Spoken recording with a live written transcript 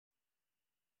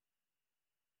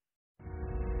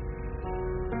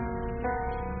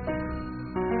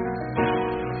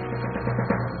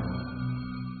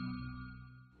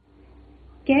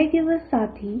Caregiver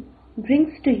Sathi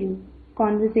brings to you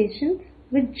Conversations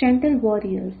with Gentle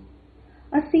Warriors,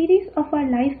 a series of our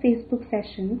live Facebook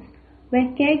sessions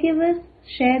where caregivers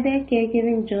share their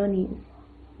caregiving journeys,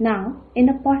 now in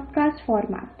a podcast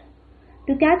format.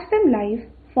 To catch them live,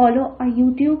 follow our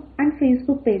YouTube and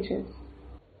Facebook pages.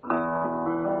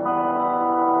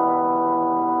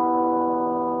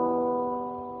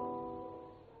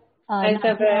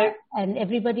 Nadia and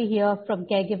everybody here from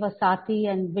Caregiver Sathi,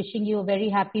 and wishing you a very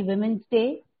happy Women's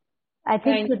Day. I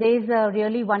think today's a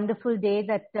really wonderful day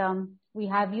that we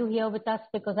have you here with us,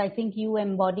 because I think you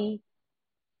embody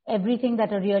everything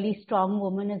that a really strong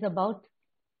woman is about.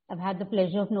 I've had the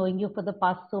pleasure of knowing you for the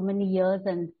past so many years,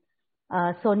 and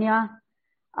Sonia,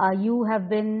 you have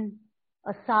been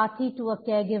a Sathi to a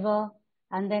caregiver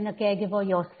and then a caregiver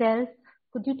yourself.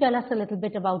 Could you tell us a little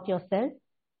bit about yourself?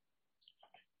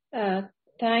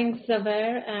 Thanks,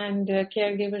 Zaver and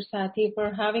Caregiver Sathi,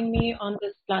 for having me on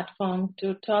this platform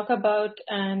to talk about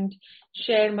and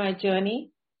share my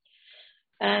journey.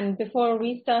 And before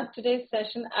we start today's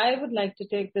session, I would like to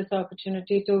take this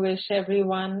opportunity to wish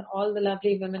everyone, all the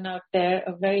lovely women out there,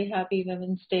 a very happy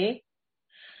Women's Day.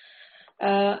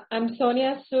 I'm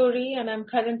Sonia Suri, and I'm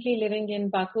currently living in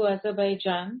Baku,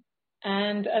 Azerbaijan.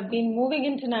 And I've been moving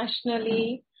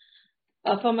internationally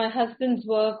for my husband's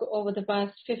work over the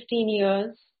past 15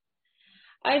 years.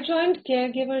 I joined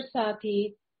Caregiver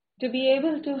Sathi to be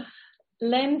able to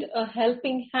lend a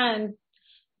helping hand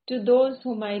to those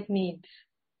who might need.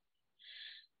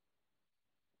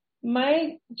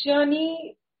 My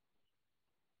journey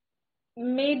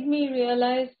made me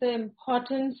realize the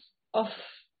importance of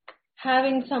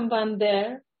having someone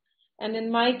there. And in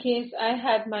my case, I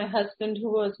had my husband, who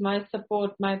was my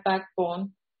support, my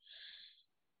backbone.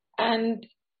 And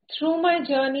through my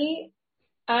journey,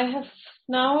 I have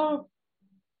now,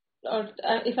 or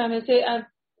if I may say,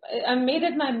 I've made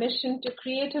it my mission to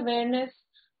create awareness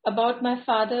about my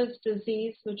father's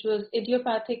disease, which was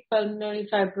idiopathic pulmonary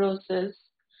fibrosis.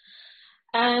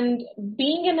 And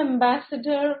being an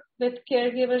ambassador with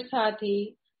Caregiver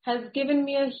Sathi has given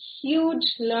me a huge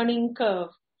learning curve.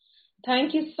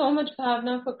 Thank you so much,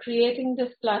 Bhavna, for creating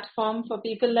this platform for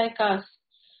people like us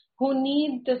who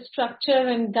need the structure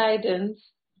and guidance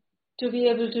to be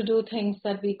able to do things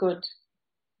that we could.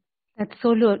 That's so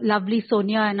lovely,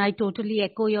 Sonia, and I totally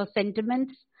echo your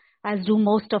sentiments, as do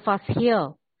most of us here.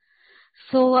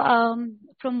 So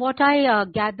from what I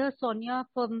gather, Sonia,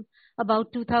 from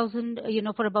about 2000,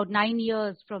 for about 9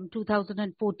 years, from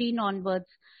 2014 onwards,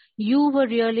 you were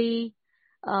really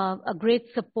a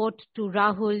great support to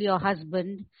Rahul, your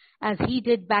husband, as he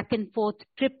did back and forth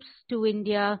trips to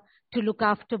India to look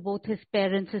after both his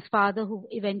parents, his father, who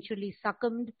eventually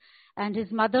succumbed, and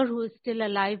his mother, who is still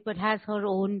alive but has her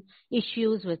own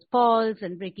issues with falls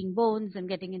and breaking bones and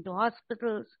getting into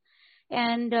hospitals.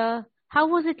 And how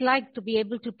was it like to be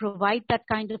able to provide that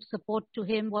kind of support to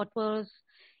him? What was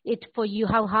it for you?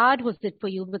 How hard was it for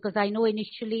you? Because I know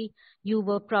initially you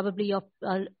were probably, your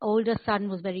older son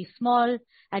was very small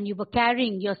and you were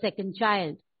carrying your second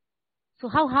child. So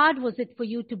how hard was it for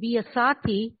you to be a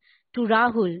Sathi to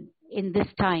Rahul in this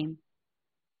time?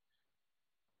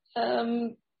 Zaver,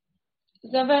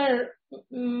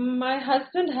 my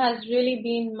husband has really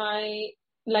been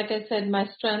like I said, my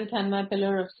strength and my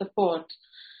pillar of support.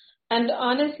 And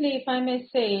honestly, if I may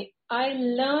say, I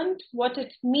learned what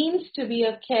it means to be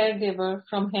a caregiver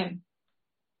from him.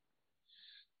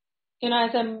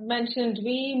 As I mentioned,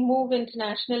 we move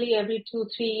internationally every 2-3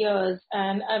 years,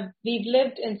 and we've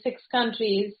lived in 6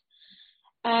 countries.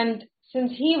 And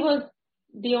since he was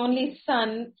the only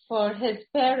son for his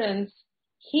parents,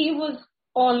 he was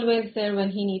always there when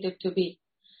he needed to be.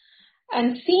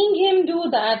 And seeing him do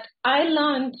that, I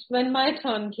learned when my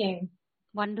turn came.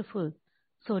 Wonderful,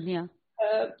 Sonia.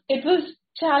 It was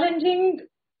challenging.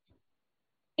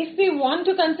 If we want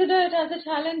to consider it as a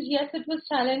challenge, yes, it was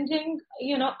challenging.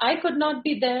 I could not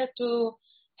be there to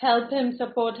help him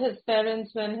support his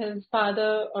parents when his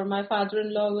father or my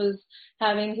father-in-law was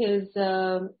having his,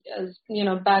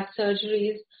 back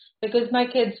surgeries, because my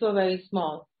kids were very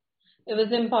small. It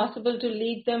was impossible to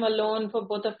leave them alone for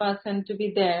both of us and to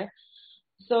be there.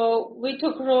 So we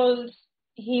took roles.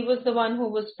 He was the one who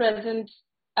was present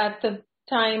at the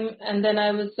time, and then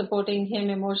I was supporting him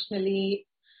emotionally.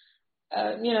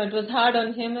 It was hard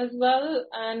on him as well,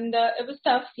 and it was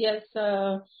tough. Yes,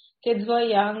 kids were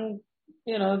young.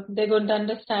 They couldn't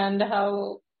understand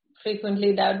how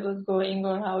frequently dad was going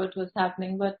or how it was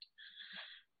happening. But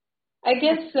I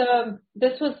guess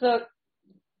this was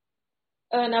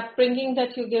an upbringing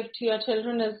that you give to your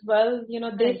children as well.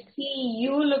 They see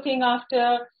you looking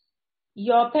after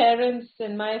your parents.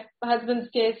 In my husband's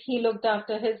case, he looked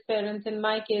after his parents. In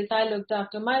my case, I looked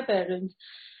after my parents.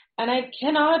 And I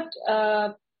cannot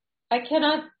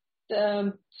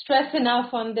stress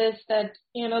enough on this, that,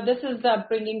 this is the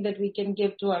upbringing that we can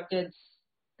give to our kids.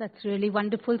 That's really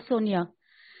wonderful, Sonia.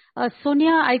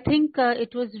 Sonia, I think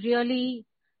it was really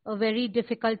a very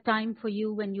difficult time for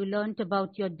you when you learnt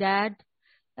about your dad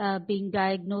being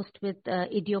diagnosed with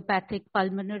idiopathic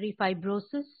pulmonary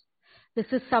fibrosis. This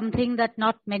is something that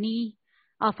not many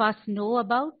of us know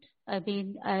about. I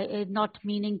mean, not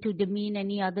meaning to demean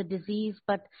any other disease,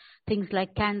 but things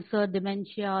like cancer,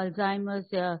 dementia,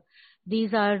 Alzheimer's,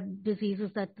 these are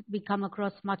diseases that we come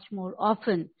across much more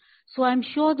often. So I'm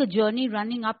sure the journey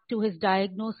running up to his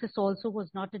diagnosis also was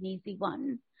not an easy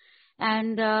one.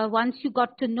 And once you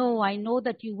got to know, I know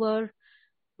that you were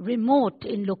remote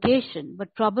in location,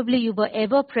 but probably you were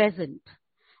ever present.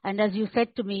 And as you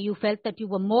said to me, you felt that you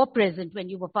were more present when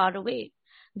you were far away,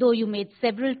 though you made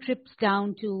several trips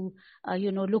down to,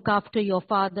 look after your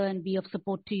father and be of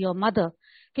support to your mother.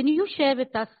 Can you share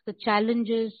with us the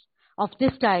challenges of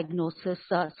this diagnosis,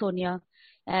 Sonia,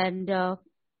 and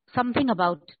something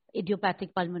about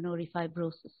idiopathic pulmonary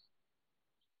fibrosis?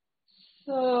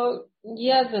 So,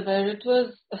 yes, Zubair, it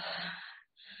was,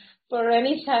 for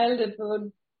any child, it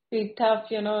would be tough,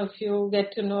 if you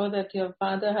get to know that your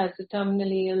father has a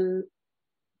terminally ill,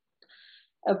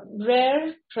 a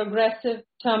rare progressive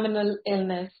terminal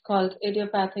illness called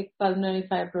idiopathic pulmonary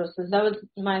fibrosis. That was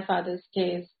my father's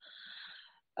case.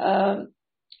 I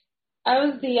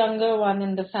was the younger one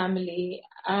in the family.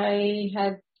 I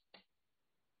had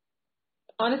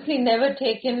honestly never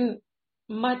taken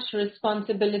much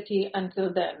responsibility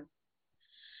until then.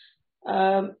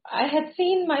 I had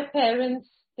seen my parents.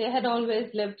 They had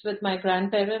always lived with my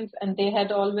grandparents, and they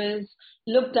had always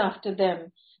looked after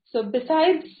them. So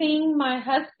besides seeing my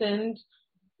husband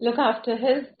look after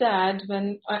his dad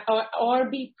or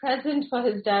be present for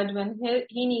his dad when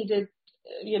he needed,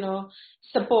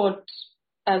 support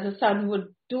as a son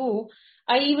would do,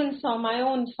 I even saw my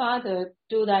own father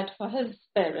do that for his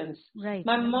parents. Right.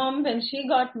 My mom, when she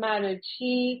got married,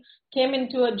 she came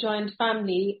into a joint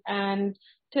family, and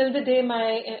till the day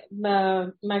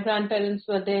my grandparents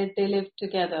were there, they lived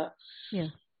together. Yeah.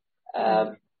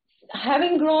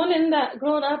 Having growing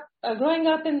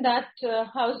up in that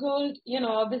household,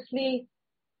 obviously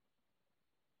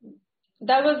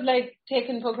that was like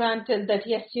taken for granted that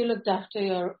yes, you looked after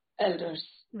your elders.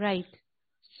 Right.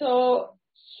 So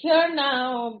here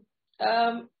now,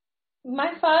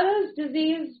 my father's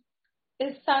disease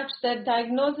is such that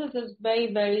diagnosis is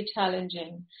very, very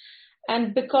challenging.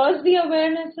 And because the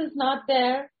awareness is not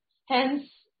there, hence,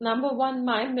 number one,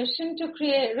 my mission to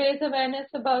raise awareness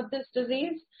about this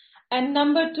disease. And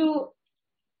number two,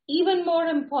 even more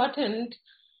important,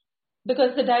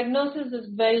 because the diagnosis is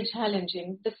very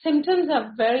challenging. The symptoms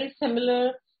are very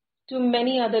similar to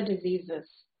many other diseases.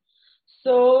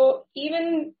 So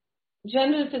even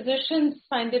general physicians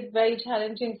find it very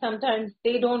challenging. Sometimes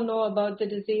they don't know about the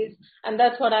disease, and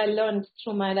that's what I learned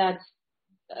through my dad's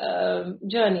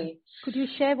journey. Could you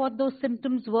share what those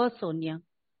symptoms were, Sonia?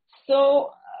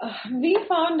 So we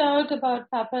found out about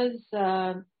Papa's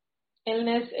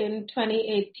illness in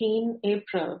 2018,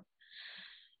 April.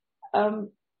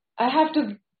 I have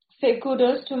to say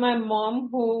kudos to my mom,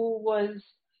 who was,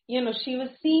 she was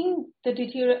seeing the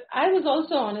deterioration. I was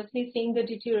also honestly seeing the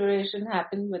deterioration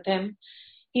happen with him.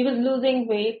 He was losing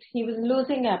weight. He was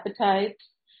losing appetite.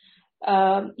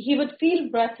 He would feel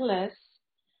breathless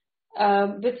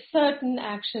with certain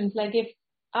actions, like if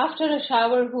after a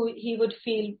shower, he would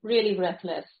feel really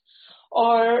breathless.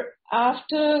 Or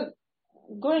after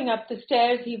going up the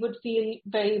stairs, he would feel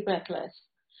very breathless.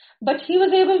 But he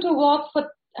was able to walk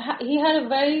he had a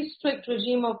very strict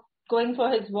regime of going for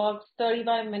his walks,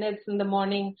 35 minutes in the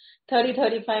morning,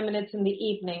 35 minutes in the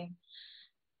evening.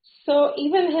 So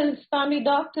even his family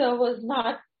doctor was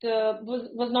not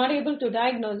able to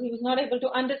diagnose. He was not able to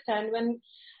understand when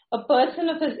a person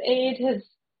of his age, his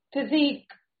physique,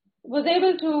 was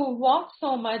able to walk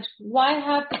so much, why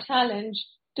have the challenge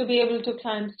to be able to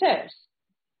climb stairs?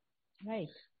 Right.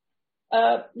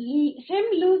 Him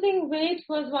losing weight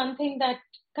was one thing that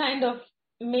kind of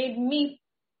made me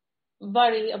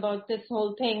worry about this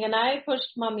whole thing, and I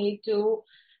pushed Mummy to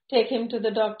take him to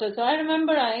the doctor. So I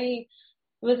remember I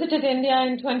visited India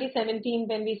in 2017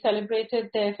 when we celebrated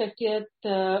their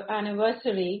 50th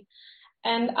anniversary.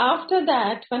 And after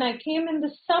that, when I came in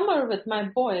the summer with my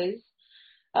boys,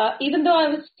 even though I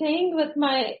was staying with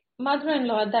my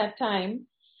mother-in-law at that time,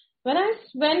 when I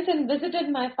went and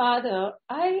visited my father,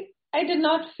 I did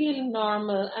not feel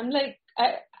normal. I'm like,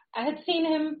 I had seen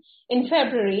him in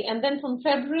February, and then from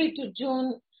February to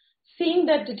June, seeing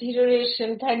that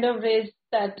deterioration kind of raised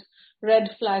that red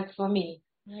flag for me.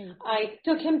 Right. I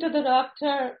took him to the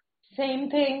doctor, same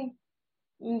thing.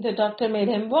 The doctor made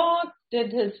him walk,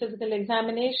 did his physical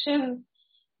examination.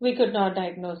 We could not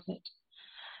diagnose it.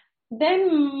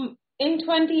 Then in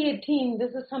 2018,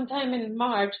 this is sometime in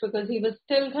March, because he was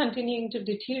still continuing to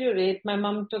deteriorate, my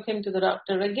mom took him to the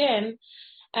doctor again.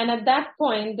 And at that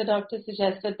point, the doctor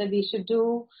suggested that we should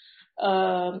do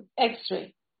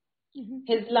X-ray,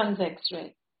 his lungs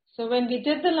X-ray. So when we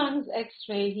did the lungs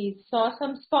X-ray, he saw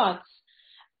some spots,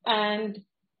 and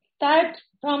that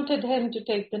prompted him to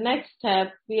take the next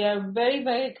step. We are very,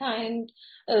 very thankful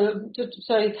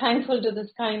to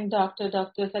this kind doctor,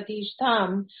 Dr. Satish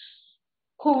Tham,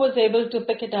 who was able to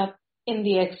pick it up in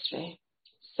the X-ray.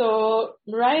 So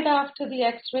right after the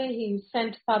X-ray, he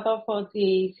sent Papa for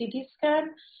the CT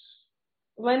scan.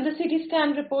 When the CT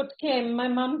scan report came, my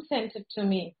mom sent it to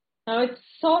me. Now, it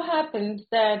so happened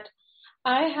that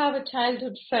I have a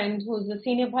childhood friend who's a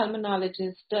senior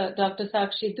pulmonologist, Dr.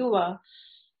 Sakshi Dua.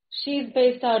 She's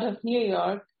based out of New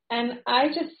York, and I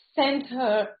just sent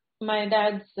her my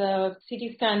dad's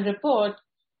CT scan report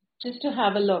just to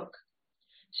have a look.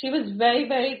 She was very,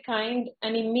 very kind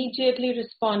and immediately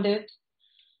responded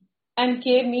and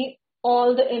gave me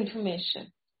all the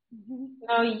information.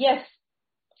 Now, yes,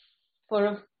 for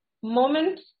a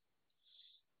moment,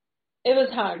 it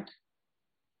was hard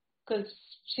because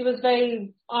she was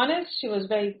very honest. She was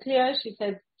very clear. She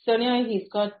said, Sonia, he's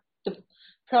got the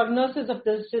prognosis of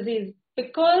this disease,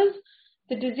 because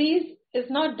the disease is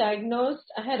not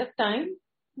diagnosed ahead of time,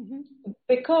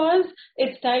 because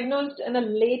it's diagnosed in a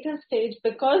later stage,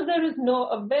 because there is no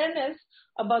awareness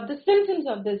about the symptoms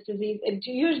of this disease. It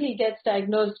usually gets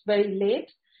diagnosed very late,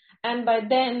 and by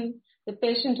then the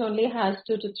patient only has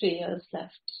 2 to 3 years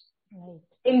left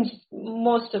in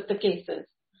most of the cases.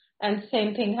 And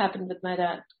same thing happened with my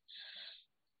dad.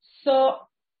 So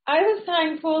I was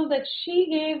thankful that she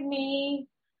gave me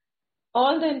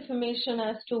all the information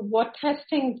as to what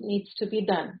testing needs to be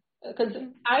done. Because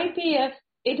IPF,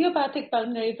 idiopathic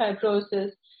pulmonary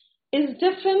fibrosis, is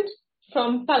different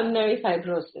from pulmonary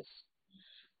fibrosis.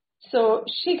 So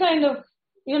she kind of,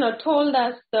 told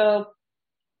us the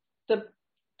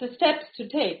steps to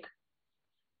take.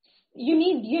 You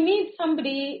need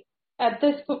somebody at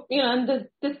this,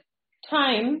 this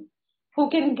time who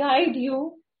can guide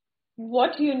you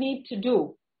what you need to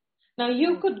do. Now,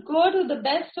 you could go to the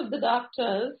best of the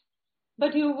doctors,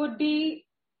 but you would be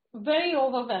very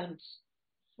overwhelmed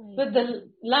with the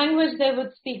language they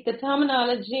would speak, the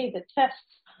terminology, the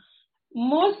tests.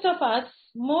 Most of us,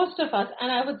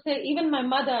 and I would say even my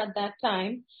mother at that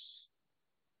time,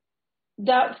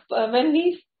 when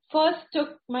we first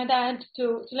took my dad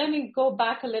to, so let me go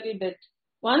back a little bit.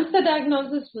 Once the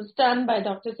diagnosis was done by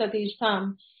Dr. Satish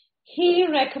Tham, he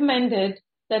recommended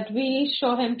that we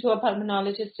show him to a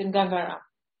pulmonologist in Gangaram.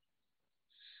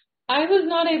 I was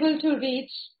not able to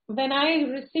reach. When I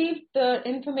received the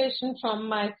information from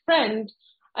my friend,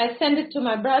 I sent it to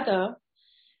my brother,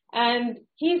 and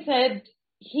he said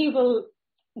he will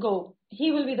go.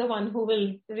 He will be the one who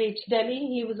will reach Delhi.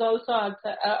 He was also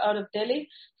out of Delhi.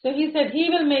 So he said he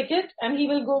will make it and he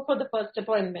will go for the first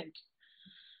appointment.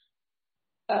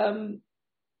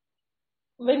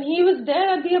 When he was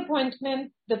there at the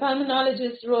appointment, the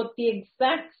pulmonologist wrote the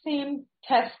exact same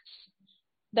tests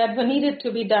that were needed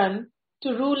to be done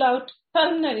to rule out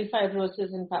pulmonary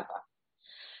fibrosis in Papa.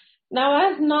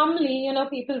 Now, as normally,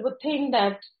 people would think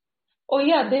that, oh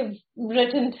yeah, they've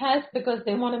written tests because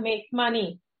they want to make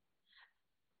money.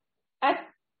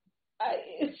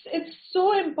 It's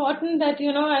so important that,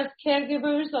 as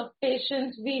caregivers of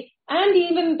patients, we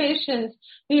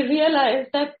realize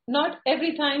that not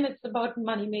every time it's about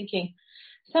money making.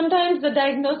 Sometimes the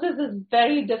diagnosis is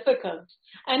very difficult.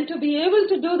 And to be able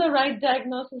to do the right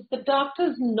diagnosis, the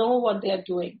doctors know what they're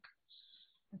doing.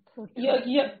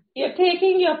 You're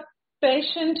taking your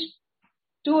patient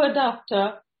to a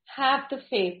doctor. Have the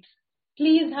faith.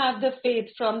 Please have the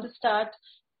faith from the start.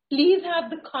 Please have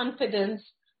the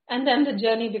confidence, and then the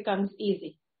journey becomes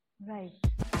easy. Right.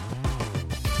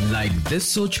 Like this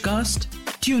Sochcast?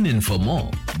 Tune in for more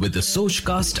with the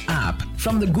Sochcast app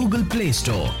from the Google Play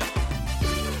Store.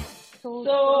 So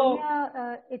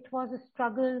Sonia, it was a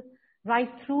struggle right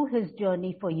through his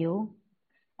journey for you.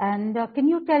 And can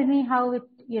you tell me how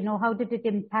did it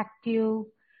impact you?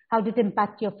 How did it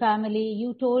impact your family?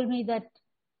 You told me that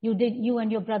you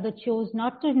and your brother chose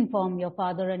not to inform your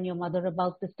father and your mother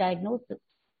about this diagnosis.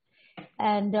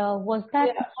 And was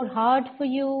that more hard for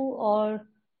you, or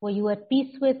were you at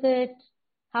peace with it?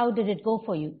 How did it go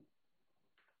for you?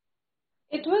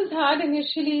 It was hard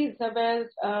initially, Isabel.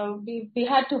 We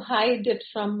had to hide it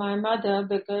from my mother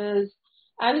because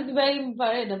I was very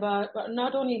worried about,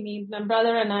 not only me, my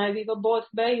brother and I, we were both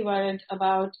very worried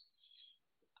about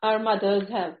our mother's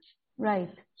health.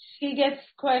 Right. She gets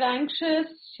quite anxious.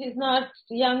 She's not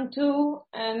young too.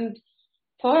 And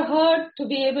for her to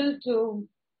be able to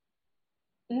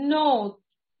know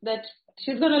that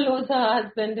she's going to lose her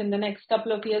husband in the next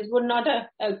couple of years would not have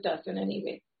helped us in any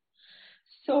way.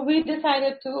 So we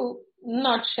decided to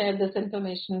not share this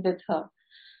information with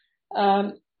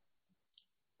her.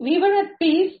 We were at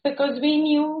peace because we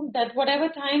knew that whatever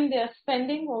time they are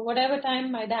spending or whatever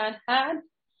time my dad had,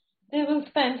 they will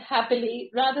spend happily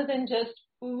rather than just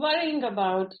worrying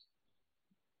about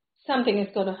something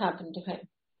is going to happen to him.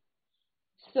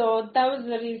 So that was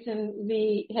the reason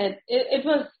we had, it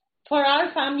was, for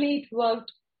our family,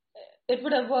 it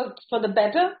would have worked for the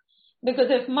better, because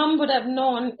if mom would have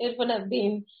known, it would have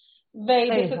been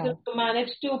very difficult to manage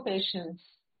two patients.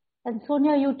 And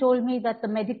Sonia, you told me that the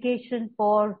medication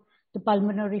for the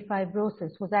pulmonary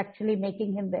fibrosis was actually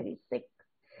making him very sick.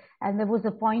 And there was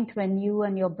a point when you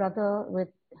and your brother, with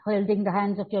holding the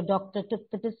hands of your doctor, took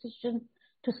the decision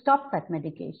to stop that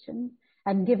medication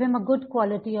and give him a good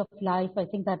quality of life. I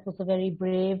think that was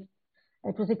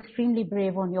it was extremely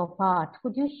brave on your part.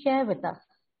 Could you share with us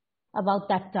about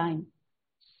that time?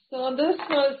 So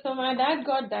my dad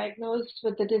got diagnosed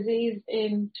with the disease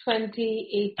in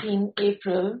 2018,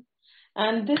 April.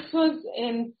 And this was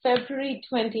in February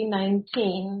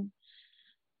 2019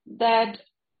 that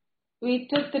we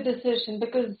took the decision,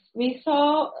 because we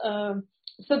saw,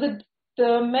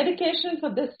 the medication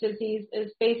for this disease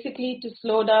is basically to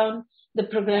slow down the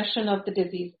progression of the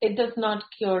disease. It does not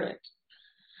cure it.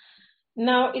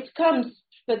 Now, it comes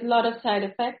with a lot of side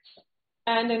effects.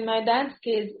 And in my dad's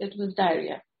case, it was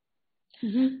diarrhea.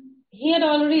 Mm-hmm. He had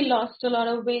already lost a lot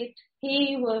of weight.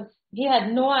 He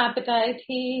had no appetite.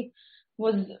 He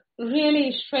was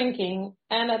really shrinking.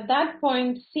 And at that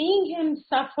point, seeing him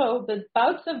suffer with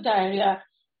bouts of diarrhea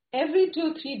every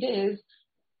 2-3 days,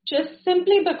 just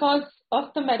simply because of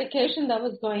the medication that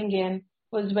was going in,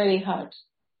 was very hard.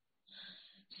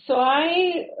 So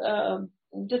I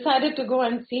decided to go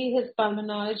and see his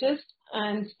pulmonologist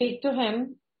and speak to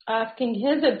him, asking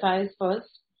his advice first.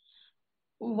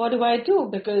 What do I do?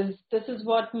 Because this is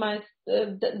what my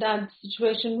dad's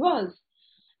situation was.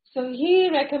 So he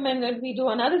recommended we do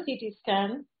another CT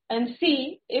scan and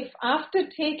see if after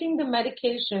taking the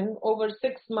medication over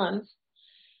 6 months,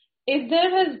 if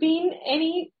there has been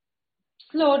any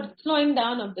slowing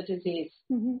down of the disease.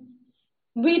 Mm-hmm.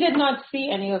 We did not see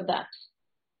any of that.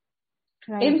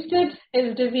 Right. Instead,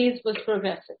 his disease was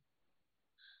progressing.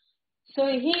 So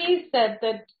he said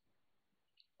that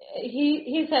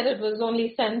he said it was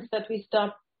only sense that we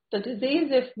stopped the disease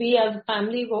if we as a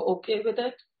family were okay with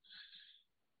it.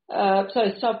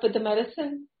 Stop with the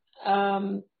medicine.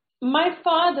 My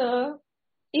father,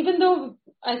 even though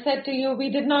I said to you, we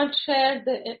did not share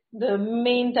the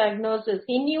main diagnosis.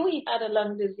 He knew he had a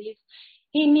lung disease.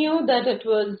 He knew that it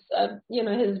was,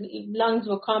 his lungs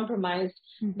were compromised,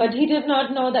 mm-hmm. but he did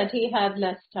not know that he had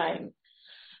less time.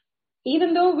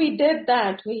 Even though we did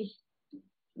that, we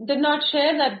did not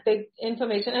share that big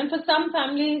information. And for some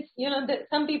families,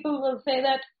 some people will say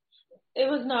that it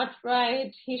was not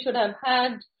right. He should have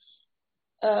had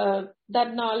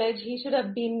that knowledge. He should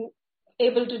have been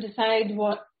able to decide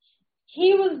what.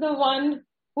 He was the one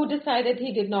who decided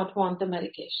he did not want the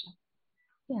medication.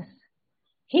 Yes.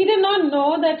 He did not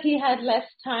know that he had less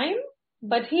time,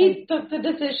 but he took the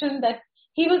decision that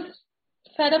he was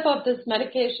fed up of this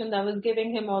medication that was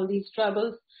giving him all these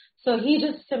troubles. So he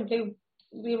just simply,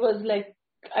 was like,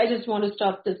 I just want to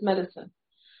stop this medicine.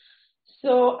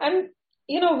 So, and,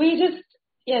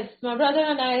 yes, my brother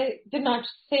and I did not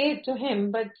say it to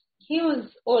him, but he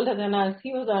was older than us.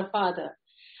 He was our father.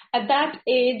 At that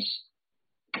age,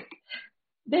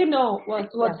 they know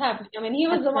what's happening. I mean, he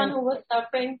was the one who was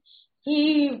suffering.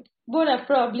 He would have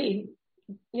probably,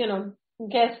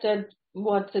 guessed at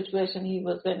what situation he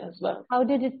was in as well. How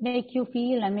did it make you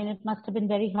feel? I mean, it must have been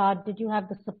very hard. Did you have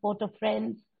the support of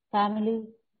friends, family?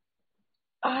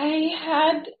 I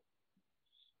had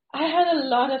a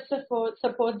lot of support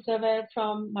there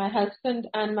from my husband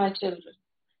and my children.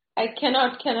 I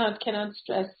cannot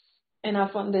stress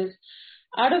enough on this.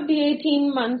 Out of the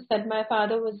 18 months that my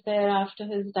father was there after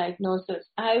his diagnosis,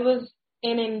 I was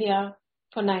in India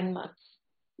for 9 months,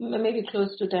 maybe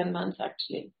close to 10 months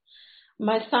actually.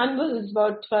 My son was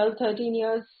about 12, 13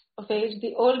 years of age.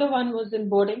 The older one was in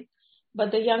boarding,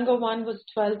 but the younger one was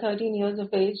 12, 13 years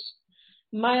of age.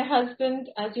 My husband,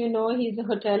 as you know, he's a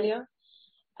hotelier.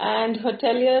 And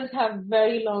hoteliers have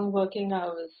very long working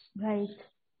hours. Right.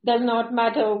 Does not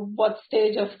matter what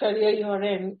stage of career you're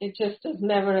in, it just is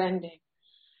never ending.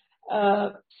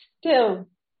 Still,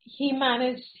 he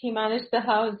managed the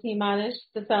house, he managed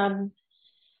the son.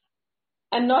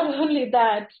 And not only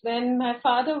that, when my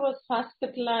father was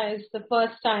hospitalized the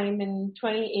first time in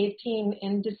 2018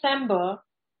 in December,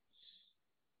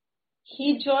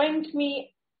 he joined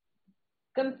me.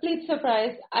 Complete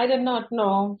surprise. I did not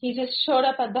know. He just showed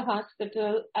up at the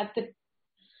hospital at the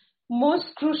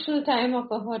most crucial time of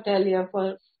a hotelier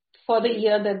for the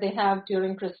year that they have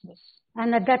during Christmas.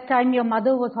 And at that time, your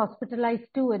mother was hospitalized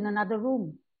too in another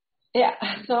room. Yeah.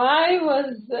 So I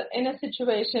was in a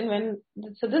situation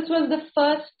so this was the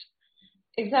first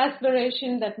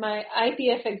exasperation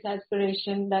IPF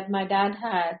exasperation that my dad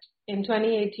had in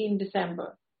 2018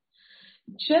 December.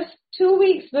 Just 2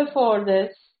 weeks before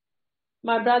this,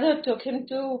 my brother took him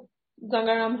to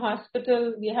Gangaram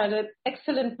Hospital. We had an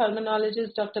excellent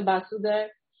pulmonologist, Dr. Basu there.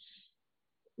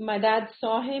 My dad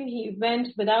saw him. He went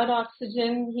without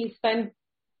oxygen. He spent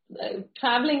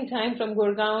traveling time from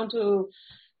Gurgaon to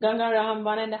Gangaram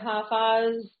 1.5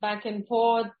 hours, back and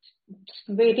forth,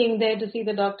 waiting there to see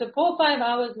the doctor. 4-5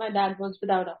 hours, my dad was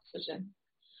without oxygen.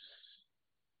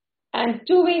 And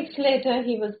 2 weeks later,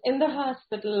 he was in the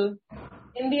hospital,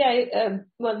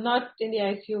 not in the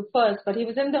ICU first, but he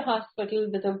was in the hospital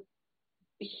with a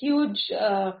huge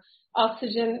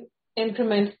oxygen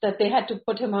increments that they had to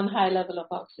put him on high level of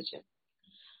oxygen.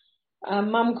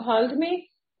 Mom called me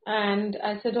and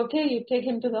I said, okay, you take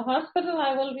him to the hospital.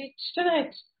 I will reach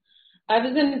tonight. I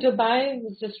was in Dubai. It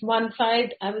was just one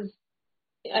flight.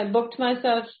 I booked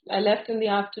myself. I left in the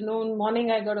afternoon.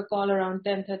 Morning, I got a call around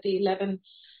 10:30, 11.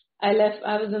 I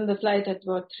was in the flight at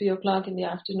about 3 o'clock in the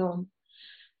afternoon.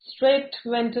 Straight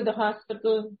went to the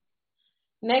hospital.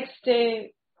 Next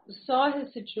day, saw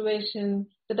his situation.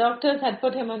 The doctors had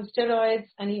put him on steroids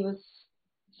and he was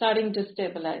starting to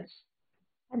stabilize.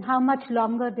 And how much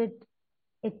longer did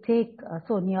it take,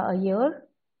 Sonia? A year?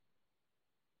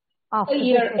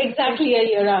 Exactly a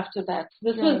year after that.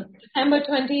 This Right. was December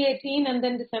 2018 and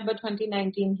then December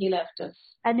 2019 he left us.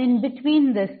 And in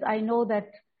between this, I know that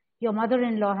your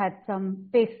mother-in-law had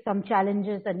faced some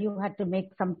challenges and you had to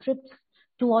make some trips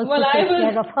to also take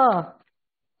care of her.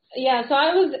 Yeah,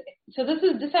 so this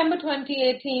is December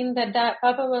 2018 that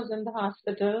Papa was in the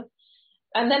hospital.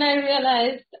 And then I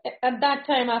realized at that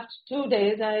time, after 2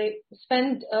 days, I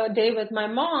spent a day with my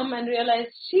mom and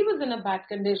realized she was in a bad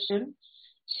condition.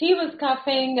 She was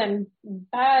coughing and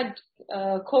bad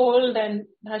cold, and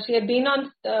she had been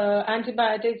on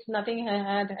antibiotics. Nothing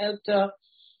had helped her.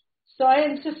 So I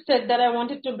insisted that I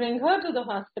wanted to bring her to the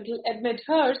hospital, admit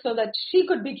her so that she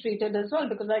could be treated as well,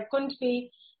 because I couldn't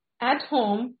be at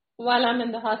home while I'm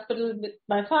in the hospital with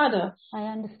my father. I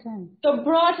understand. So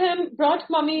brought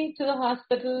mommy to the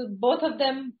hospital. Both of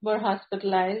them were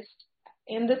hospitalized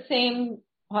in the same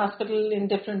hospital in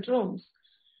different rooms.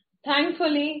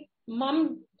 Thankfully,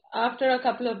 mom, after a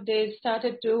couple of days,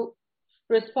 started to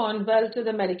respond well to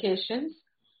the medications.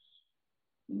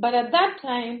 But at that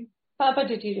time, Papa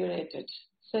deteriorated.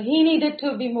 So he needed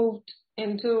to be moved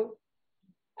into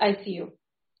ICU.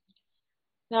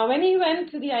 Now, when he went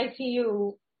to the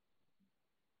ICU,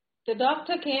 the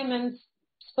doctor came and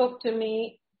spoke to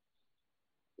me.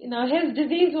 His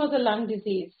disease was a lung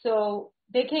disease. So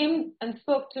they came and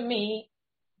spoke to me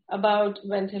about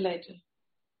ventilator.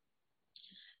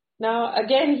 Now,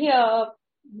 again here,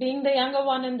 being the younger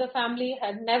one in the family,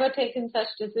 had never taken such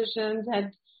decisions,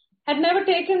 had never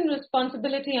taken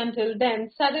responsibility until then.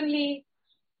 Suddenly,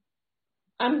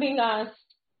 I'm being asked,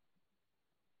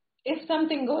 if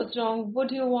something goes wrong, would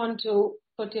you want to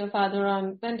put your father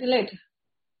on ventilator?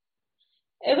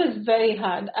 It was very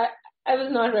hard. I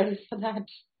was not ready for that.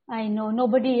 I know.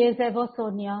 Nobody is ever,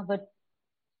 Sonia, but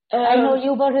I know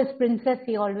you were his princess.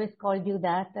 He always called you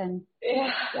that. And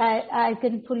yeah. I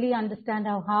can fully understand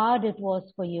how hard it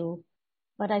was for you.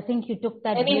 But I think you took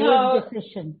that brave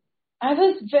decision. I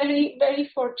was very,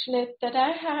 very fortunate that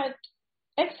I had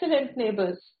excellent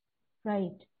neighbors.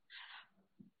 Right.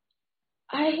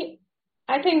 I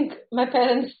think my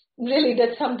parents really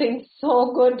did something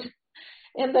so good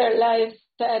in their lives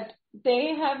that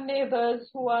they have neighbors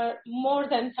who are more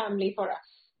than family for us.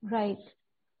 Right.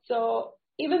 So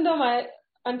even though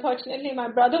unfortunately my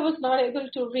brother was not able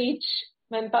to reach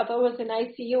when Papa was in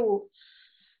ICU,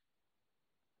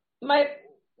 my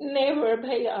neighbor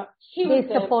Bhaiya, they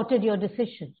supported your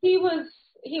decision. He was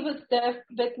there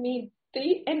with me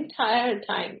the entire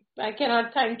time. I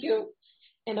cannot thank you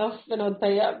enough, Vinod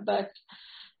Bhaiya, but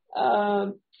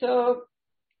so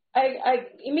I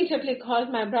immediately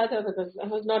called my brother because I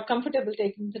was not comfortable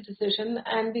taking the decision,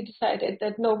 and we decided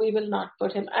that no, we will not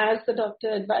put him, as the doctor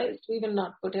advised, we will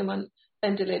not put him on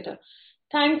ventilator.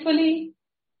 Thankfully,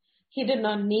 he did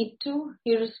not need to.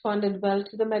 He responded well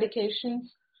to the medications,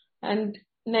 and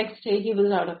next day he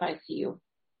was out of ICU.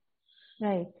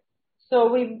 Right.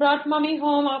 So we brought mommy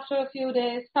home after a few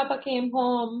days. Papa came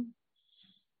home.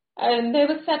 And they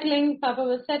were settling, Papa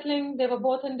was settling. They were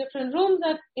both in different rooms,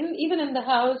 even in the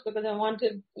house, because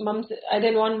I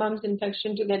didn't want mom's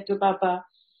infection to get to Papa.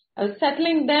 I was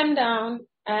settling them down,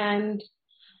 and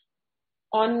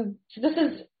this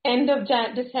is end of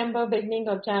December, beginning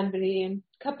of January, in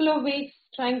a couple of weeks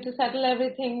trying to settle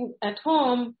everything at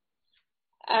home,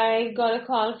 I got a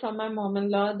call from my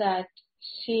mom-in-law that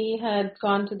she had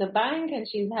gone to the bank and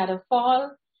she's had a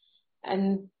fall,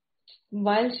 and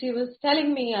while she was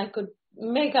telling me, I could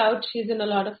make out she's in a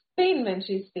lot of pain when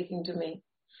she's speaking to me.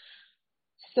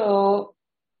 So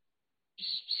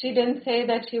she didn't say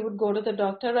that she would go to the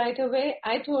doctor right away.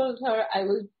 I told her I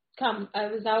will come. I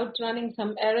was out running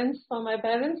some errands for my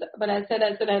parents, but I said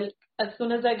as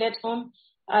soon as I get home,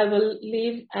 I will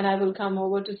leave and I will come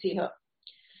over to see her.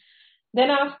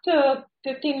 Then after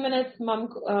 15 minutes,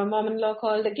 mom-in-law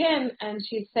called again, and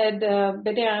she said,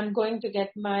 Bede, I'm going to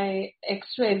get my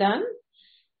x-ray done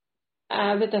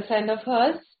with a friend of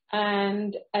hers.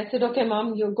 And I said, okay,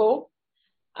 mom, you go.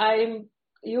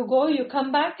 You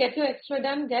come back, get your x-ray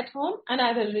done, get home, and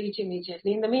I will reach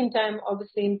immediately. In the meantime,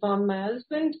 obviously informed my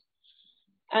husband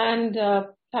and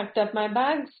packed up my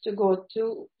bags to go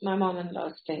to my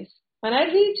mom-in-law's place. When I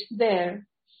reached there,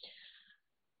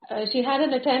 she had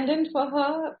an attendant for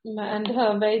her, and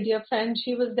her very dear friend,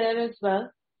 she was there as well.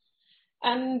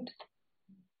 And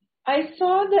I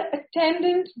saw the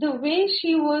attendant, the way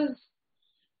she was.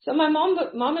 So my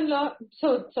mom-in-law,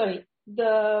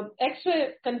 the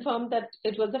x-ray confirmed that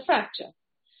it was a fracture.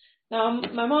 Now,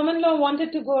 my mom-in-law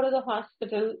wanted to go to the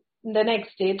hospital the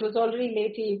next day. It was already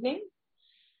late evening.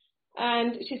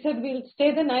 And she said, we'll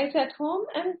stay the night at home,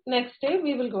 and next day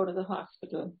we will go to the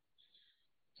hospital.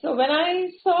 So when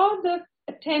I saw the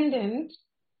attendant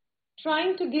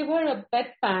trying to give her a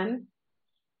bedpan,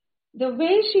 the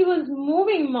way she was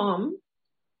moving mom,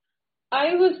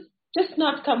 I was just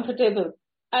not comfortable.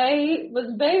 I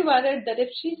was very worried that if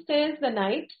she stays the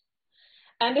night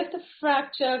and if the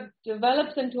fracture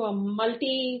develops into a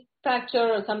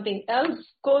multi-fracture or something else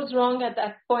goes wrong at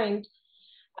that point,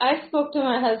 I spoke to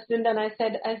my husband and I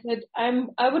said,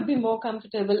 I would be more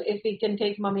comfortable if we can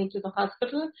take mommy to the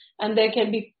hospital and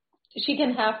she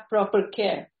can have proper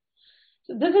care.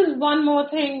 So this is one more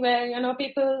thing where,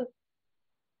 people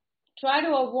try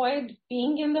to avoid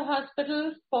being in the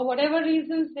hospital for whatever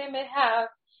reasons they may have.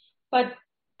 But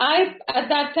I, at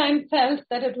that time, felt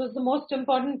that it was the most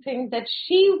important thing that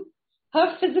she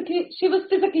was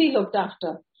physically looked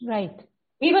after. Right.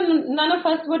 Even none of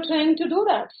us were trained to do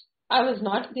that. I was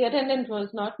not, the attendant was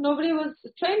not, nobody was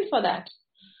trained for that.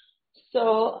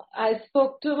 So I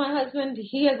spoke to my husband,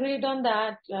 he agreed on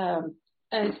that.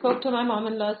 I spoke to my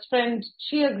mom-in-law's friend,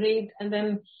 she agreed, and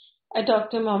then I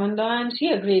talked to mom-in-law and she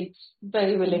agreed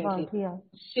very willingly. Yeah.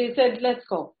 She said, let's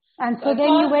go. And so then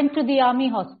you went to the army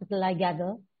hospital, I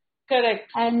gather. Correct.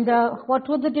 And what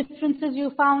were the differences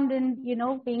you found in,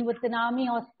 being with an army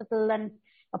hospital and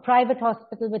a private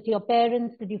hospital with your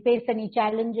parents? Did you face any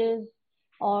challenges,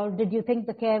 or did you think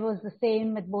the care was the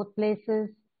same at both places?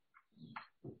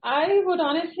 I would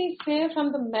honestly say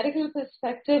from the medical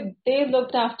perspective, they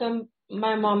looked after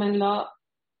my mom-in-law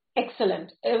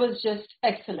excellent. It was just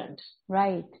excellent.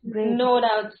 Right. Great. No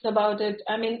doubts about it.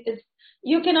 I mean,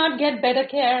 you cannot get better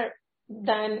care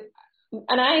than,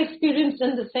 and I experienced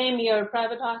in the same year,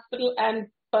 private hospital and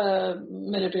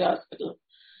military hospital.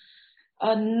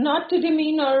 Not to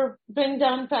demean or bring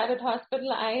down private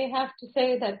hospital, I have to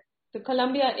say that the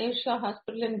Columbia Asia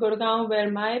Hospital in Gurgaon,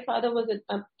 where my father was,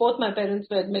 both my parents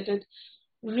were admitted,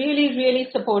 really, really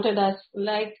supported us.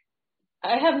 Like,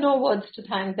 I have no words to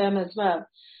thank them as well.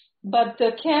 But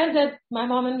the care that my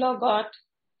mom-in-law got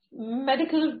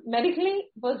medically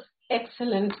was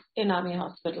excellent in Army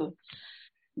Hospital.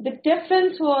 The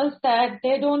difference was that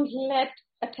they don't let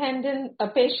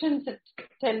patient's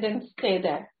attendants stay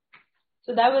there.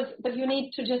 So but you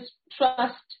need to just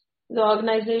trust the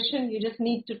organization. You just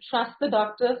need to trust the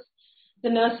doctors, the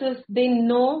nurses. They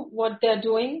know what they're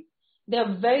doing.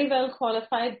 They're very well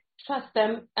qualified. Trust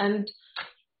them. And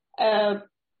the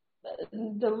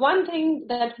one thing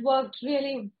that worked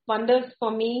really wonders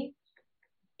for me,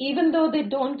 even though they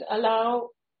don't allow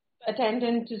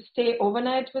attendant to stay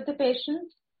overnight with the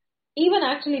patient, even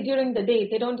actually during the day,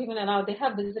 they don't even allow, they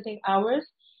have visiting hours.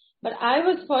 But I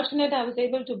was fortunate. I was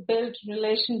able to build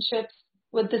relationships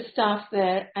with the staff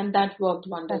there, and that worked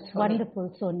wonders. That's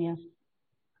wonderful, Sonia.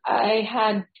 I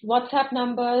had WhatsApp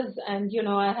numbers, and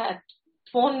I had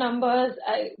phone numbers.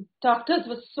 Doctors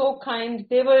were so kind.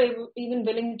 They were even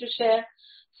willing to share.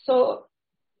 So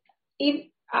if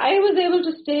I was able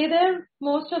to stay there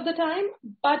most of the time,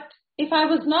 but if I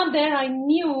was not there, I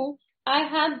knew I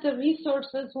had the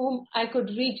resources whom I could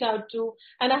reach out to,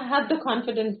 and I had the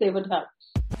confidence they would help.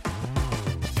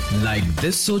 Like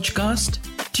this Sochcast?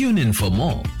 Tune in for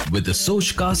more with the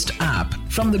Sochcast app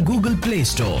from the Google Play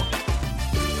Store.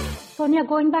 Sonia,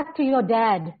 going back to your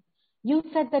dad, you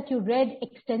said that you read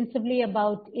extensively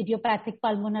about idiopathic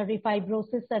pulmonary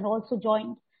fibrosis and also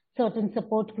joined certain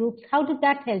support groups. How did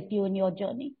that help you in your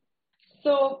journey?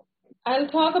 So I'll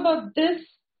talk about this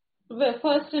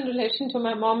first in relation to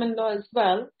my mom-in-law as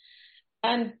well.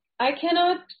 And I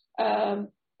cannot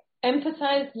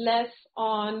emphasize less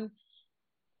on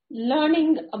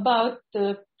learning about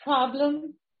the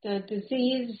problem, the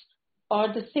disease, or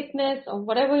the sickness, or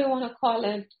whatever you want to call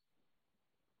it,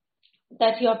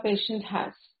 that your patient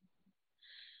has.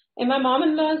 In my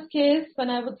mom-in-law's case, when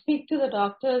I would speak to the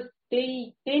doctors,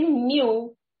 they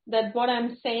knew that what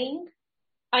I'm saying,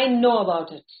 I know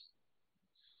about it.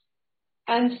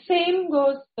 And same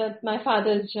goes with my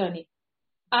father's journey.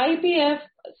 IPF,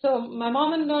 so my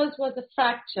mom-in-law's was a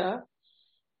fracture.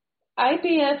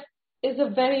 IPF is a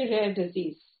very rare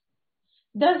disease.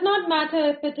 Does not matter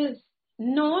if it is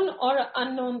known or an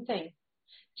unknown thing.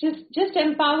 Just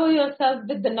empower yourself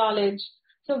with the knowledge.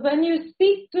 So when you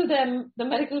speak to them, the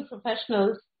medical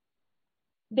professionals,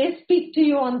 they speak to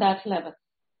you on that level.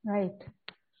 Right.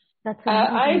 That's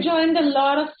I joined a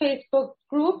lot of Facebook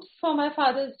groups for my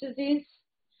father's disease.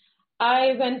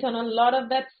 I went on a lot of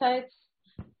websites.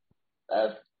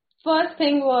 First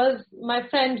thing was my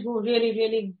friend who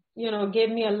really, gave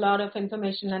me a lot of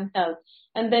information and help.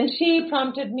 And then she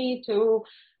prompted me to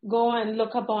go and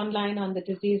look up online on the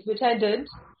disease, which I did.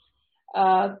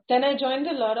 Then I joined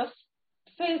a lot of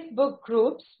Facebook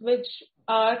groups, which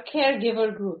are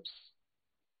caregiver groups.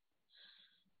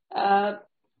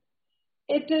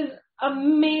 It is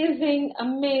amazing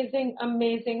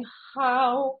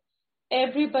how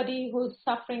everybody who's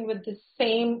suffering with the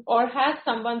same or has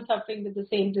someone suffering with the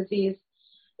same disease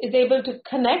is able to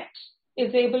connect,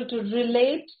 is able to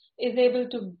relate, is able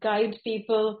to guide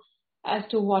people as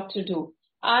to what to do.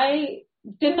 I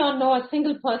did not know a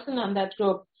single person on that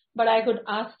group, but I could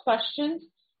ask questions.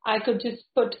 I could just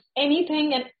put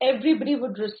anything and everybody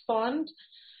would respond.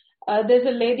 There's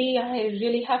a lady, I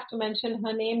really have to mention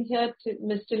her name here,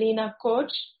 Ms. Delina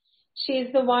Coach.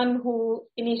 She's the one who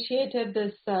initiated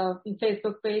this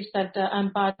Facebook page that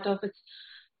I'm part of. It's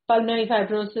Pulmonary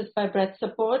Fibrosis by Breath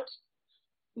Support.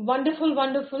 Wonderful,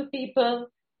 wonderful people.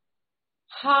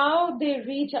 How they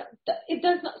reach out. It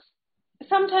does not.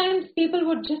 Sometimes people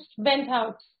would just vent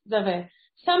out the way.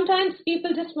 Sometimes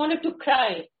people just wanted to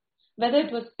cry. Whether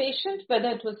it was patient, whether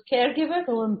it was caregiver,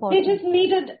 so important.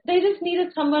 They just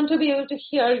needed someone to be able to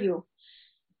hear you.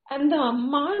 And the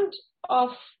amount of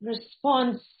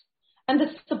response and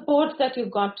the support that you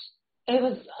got, it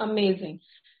was amazing.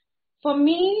 For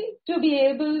me to be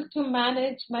able to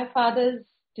manage my father's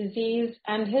disease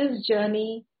and his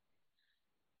journey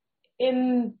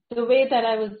in the way that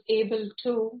I was able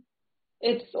to,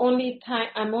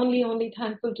 I'm only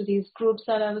thankful to these groups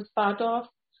that I was part of,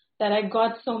 that I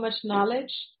got so much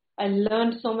knowledge. I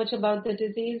learned so much about the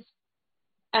disease.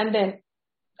 And then,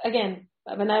 again,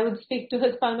 when I would speak to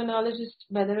his pulmonologist,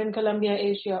 whether in Columbia,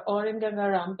 Asia, or in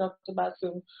Gagaram, Dr.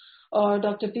 Basu, or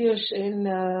Dr. Piyush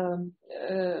in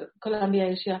Columbia,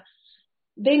 Asia,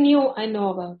 they knew I know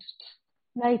about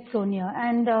it. Right, Sonia.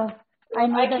 And I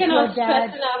know that cannot your dad...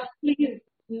 stress enough, please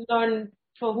learn,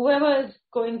 for whoever is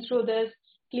going through this,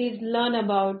 please learn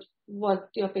about what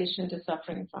your patient is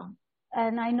suffering from.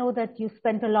 And I know that you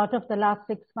spent a lot of the last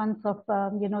 6 months of,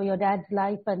 your dad's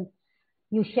life, and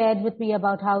you shared with me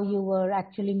about how you were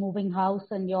actually moving house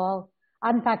and you're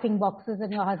unpacking boxes,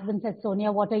 and your husband said,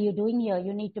 Sonia, what are you doing here?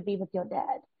 You need to be with your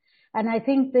dad. And I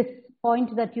think this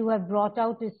point that you have brought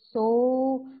out is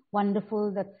so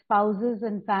wonderful, that spouses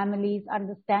and families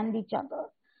understand each other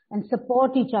and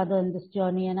support each other in this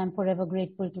journey. And I'm forever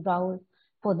grateful to Rahul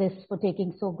for this, for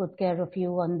taking so good care of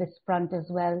you on this front as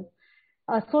well.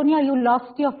 Sonia, you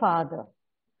lost your father.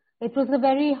 It was a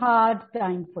very hard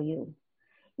time for you.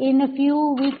 In a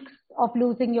few weeks of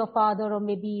losing your father, or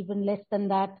maybe even less than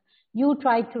that, you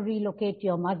tried to relocate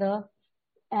your mother,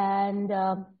 and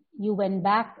you went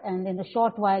back, and in a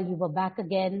short while you were back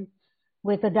again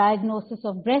with a diagnosis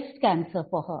of breast cancer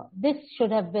for her. This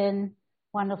should have been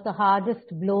one of the hardest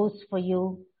blows for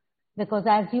you. Because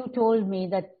as you told me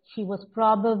that she was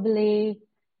probably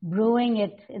brewing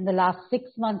it in the last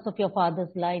 6 months of your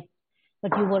father's life,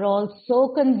 but you were all so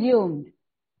consumed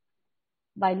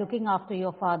by looking after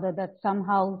your father that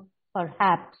somehow,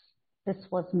 perhaps, this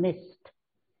was missed.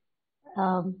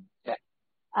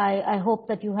 I hope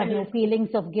that you have no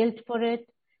feelings of guilt for it.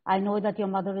 I know that your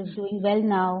mother is doing well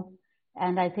now.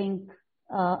 And I think,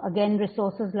 again,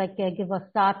 resources like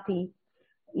caregiver Sati,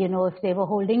 if they were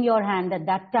holding your hand at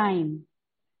that time,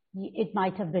 it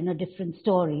might have been a different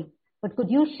story. But could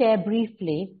you share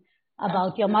briefly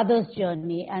about your mother's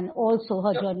journey and also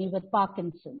her journey with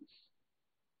Parkinson's?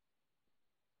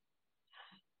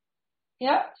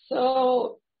 Yeah,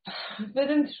 so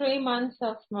within 3 months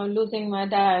of losing my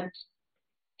dad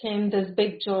came this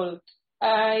big jolt.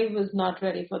 I was not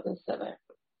ready for this survival.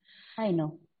 I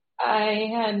know. I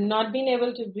had not been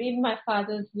able to grieve my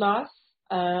father's loss.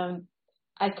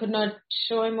 I could not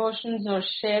show emotions or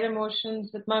share emotions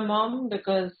with my mom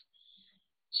because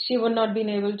she would have not been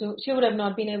able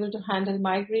to handle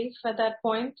my grief at that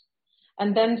point.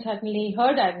 And then suddenly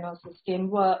her diagnosis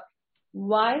came.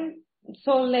 Why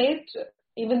so late?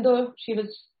 Even though she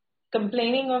was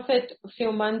complaining of it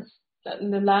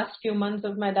in the last few months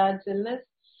of my dad's illness,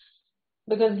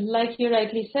 because like you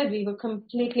rightly said, we were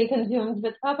completely consumed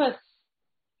with Papa's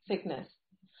sickness.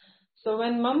 So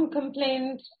when Mom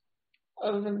complained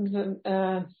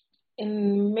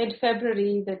in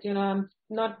mid-February that,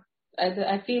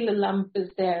 I feel a lump is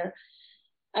there,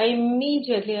 I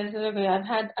immediately, I said, okay,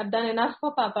 I've done enough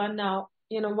for Papa now.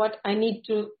 You know what, I need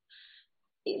to,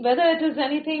 whether it is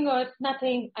anything or it's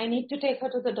nothing, I need to take her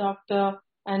to the doctor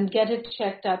and get it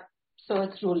checked up so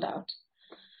it's ruled out.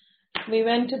 We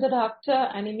went to the doctor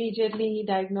and immediately he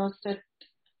diagnosed it.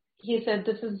 He said,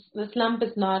 this lump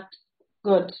is not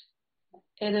good.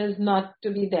 It is not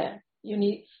to be there. You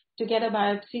need to get a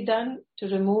biopsy done to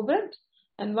remove it.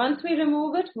 And once we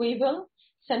remove it, we will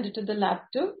send it to the lab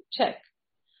to check.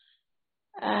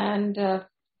 And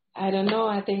I don't know,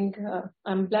 I think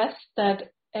I'm blessed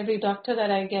that every doctor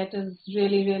that I get is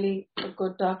really, really a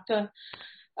good doctor.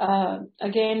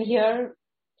 Again, here,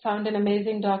 found an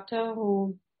amazing doctor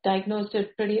who diagnosed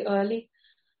it pretty early.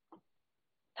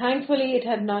 Thankfully, it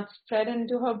had not spread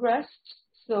into her breast,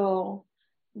 so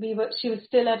she was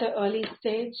still at an early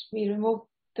stage. We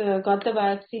got the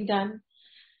biopsy done.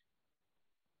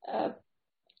 So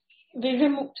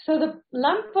the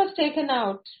lump was taken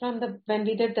out when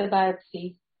we did the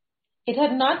biopsy. It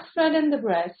had not spread in the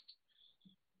breast,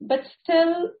 but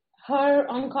still her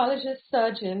oncologist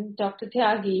surgeon, Dr.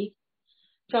 Tyagi,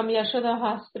 from Yashoda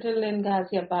Hospital in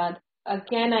Ghaziabad,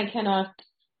 again, I cannot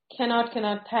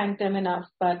thank them enough,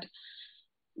 but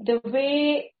the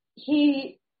way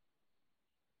he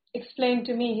explained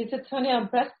to me, he said, Sonia,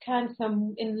 breast cancer,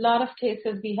 in a lot of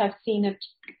cases, we have seen it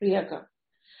reoccur.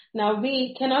 Now,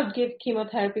 we cannot give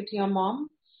chemotherapy to your mom,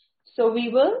 so we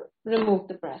will remove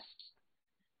the breast.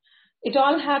 It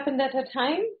all happened at a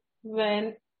time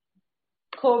when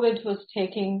COVID was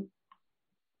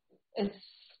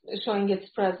showing its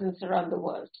presence around the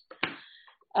world.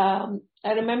 I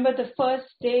remember the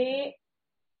first day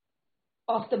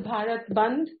of the Bharat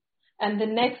Bandh, and the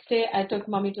next day I took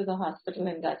mommy to the hospital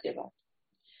in Ghaziabad.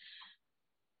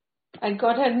 I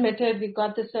got admitted, we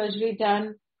got the surgery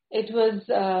done. It was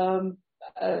a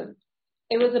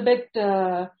bit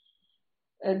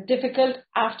difficult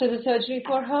after the surgery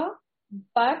for her,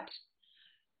 but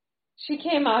she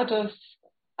came out of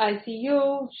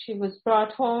ICU, she was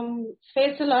brought home,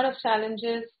 faced a lot of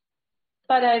challenges,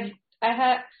 but I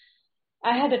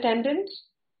had attendant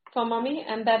for mommy,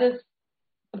 and I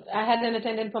had an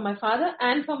attendant for my father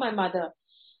and for my mother.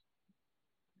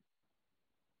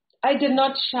 I did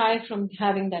not shy from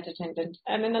having that attendant.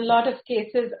 And in a lot of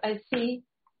cases, I see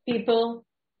people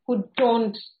who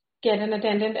don't get an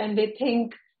attendant and they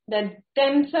think that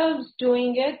themselves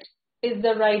doing it is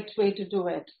the right way to do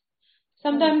it.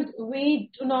 Sometimes we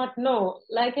do not know.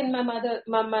 Like in my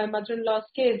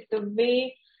mother-in-law's case, the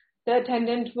way the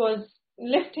attendant was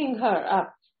lifting her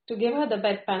up to give her the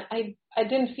bedpan, I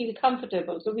didn't feel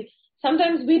comfortable. So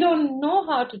sometimes we don't know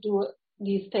how to do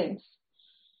these things.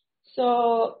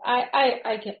 So I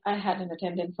had an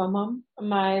attendant for mom.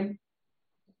 My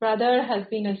brother has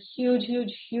been a huge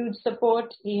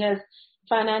support. He has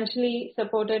financially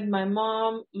supported my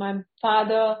mom, my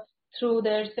father through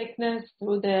their sickness,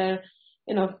 through their,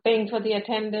 paying for the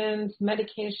attendance,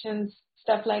 medications,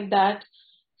 stuff like that.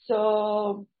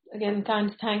 So again,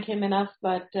 can't thank him enough,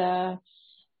 but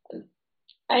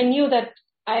I knew that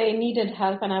I needed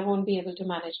help and I won't be able to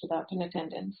manage without an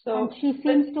attendant. So and she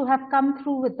seems to have come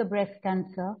through with the breast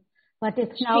cancer, but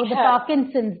it's now the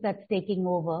Parkinson's that's taking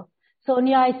over.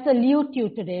 Sonia, I salute you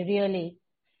today, really.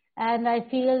 And I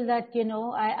feel that,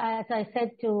 as I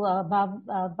said to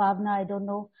Bhavna, I don't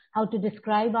know how to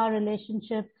describe our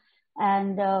relationship.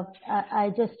 And I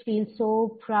just feel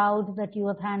so proud that you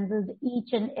have handled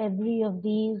each and every of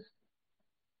these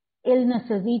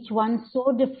illnesses, each one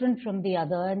so different from the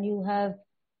other. And you have,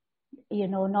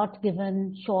 not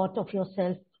given short of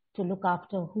yourself to look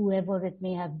after whoever it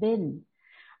may have been.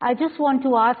 I just want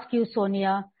to ask you,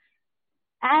 Sonia,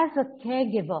 as a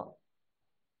caregiver,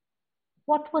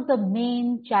 what were the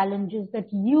main challenges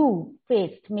that you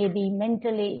faced, maybe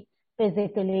mentally,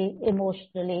 physically,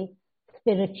 emotionally,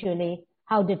 spiritually?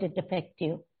 How did it affect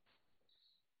you?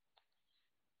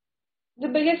 The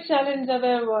biggest challenge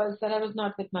ever was that I was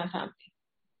not with my family.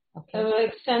 Okay. There were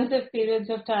extensive periods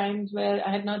of times where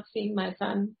I had not seen my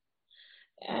son.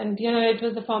 And, it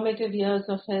was the formative years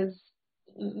of his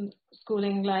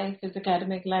schooling life, his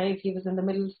academic life. He was in the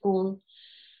middle school.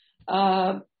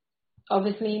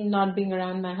 Obviously, not being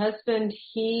around my husband,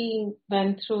 he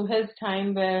went through his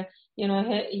time where,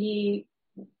 he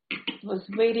was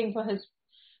waiting for his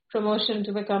promotion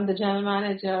to become the general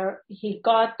manager. He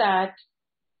got that,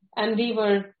 and we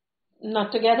were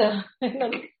not together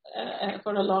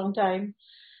for a long time.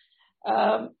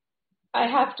 I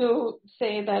have to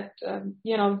say that,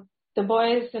 the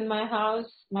boys in my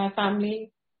house, my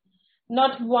family,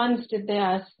 not once did they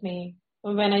ask me,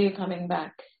 when are you coming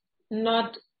back?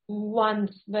 Not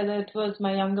once, whether it was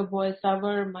my younger boy,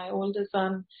 Savar, my older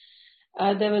son.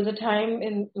 There was a time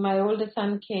in my older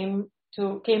son came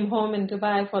home in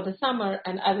Dubai for the summer,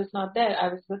 and I was not there. I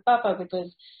was with Papa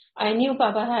because I knew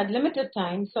Papa had limited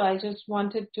time, so I just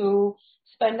wanted to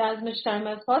spend as much time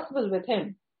as possible with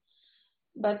him.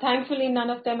 But thankfully, none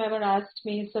of them ever asked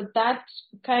me. So that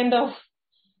kind of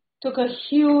took that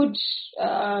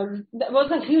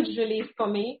was a huge relief for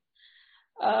me.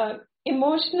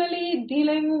 Emotionally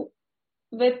dealing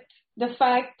with the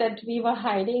fact that we were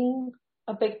hiding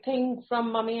a big thing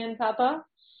from Mommy and Papa.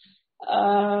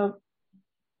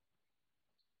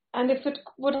 And if it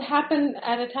would happen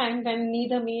at a time when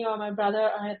neither me or my brother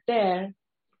are there,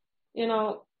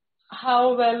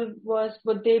 how well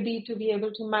would they be to be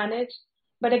able to manage?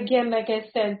 But again, like I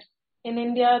said, in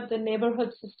India, the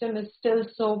neighborhood system is still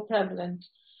so prevalent.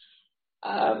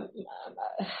 I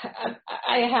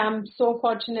am so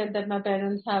fortunate that my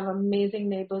parents have amazing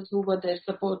neighbors who were their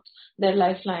support, their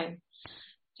lifeline.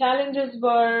 Challenges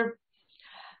were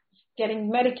getting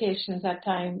medications at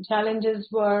times. Challenges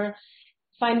were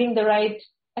finding the right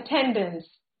attendants.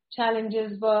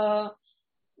 Challenges were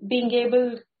being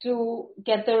able to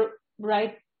get the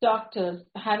right doctors,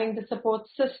 having the support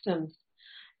systems.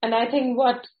 And I think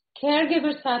what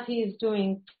Caregiver Sati is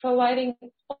doing, providing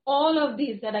all of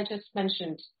these that I just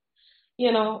mentioned.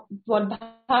 What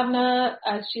Bhavna,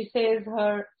 as she says,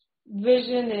 her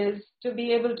vision is to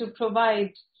be able to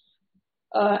provide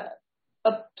a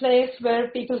place where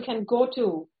people can go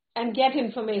to and get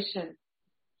information.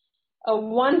 A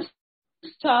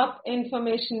one-stop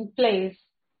information place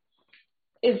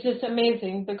is just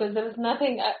amazing because there was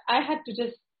nothing, I had to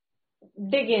just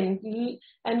dig in.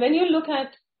 And when you look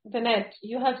at the net,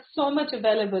 you have so much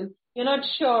available. You're not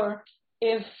sure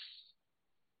if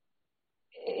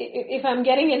I'm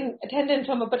getting an attendant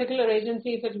from a particular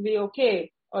agency, if it will be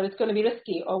okay or it's going to be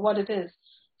risky or what it is.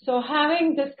 So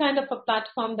having this kind of a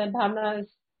platform that Bhavna's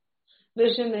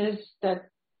vision is,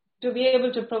 that to be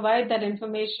able to provide that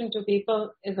information to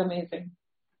people is amazing.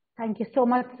 Thank you so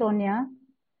much, Sonia.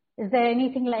 Is there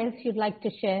anything else you'd like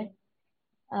to share?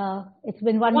 It's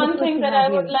been wonderful. One thing that I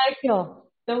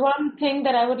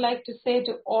would like to say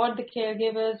to all the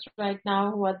caregivers right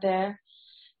now who are there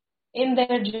in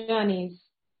their journeys,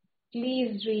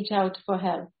 please reach out for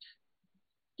help.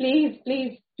 Please,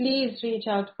 please, please reach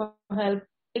out for help.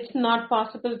 It's not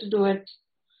possible to do it.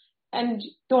 And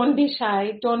don't be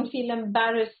shy. Don't feel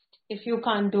embarrassed if you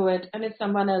can't do it and if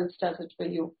someone else does it for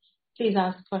you. Please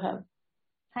ask for help.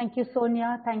 Thank you,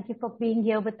 Sonia. Thank you for being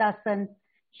here with us and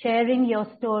sharing your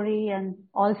story, and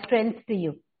all strength to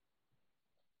you.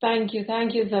 Thank you,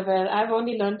 Zaver. I've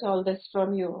only learned all this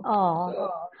from you.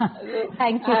 Oh, so,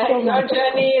 thank you so much. Your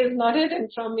journey is not hidden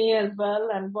from me as well,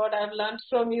 and what I've learned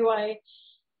from you, I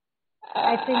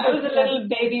was a little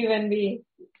baby when we.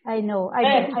 I know.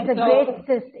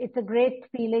 It's a great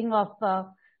feeling of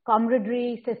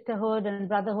camaraderie, sisterhood, and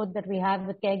brotherhood that we have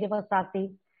with Caregiver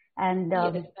Sati. And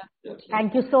yes,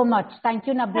 thank you so much. Thank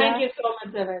you, Nabila. Thank you so much,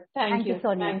 Zaver. Thank you,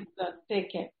 Sonia. Thanks, sir.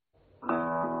 Take care.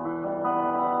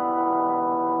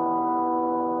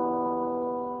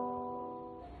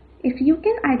 If you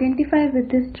can identify with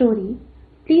this story,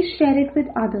 please share it with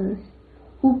others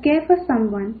who care for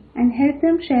someone and help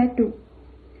them share too.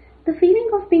 The feeling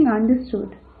of being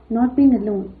understood, not being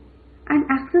alone, and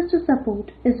access to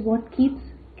support is what keeps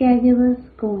caregivers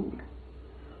going.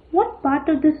 What part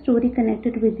of the story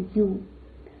connected with you?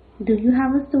 Do you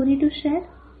have a story to share?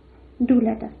 Do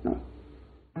let us know.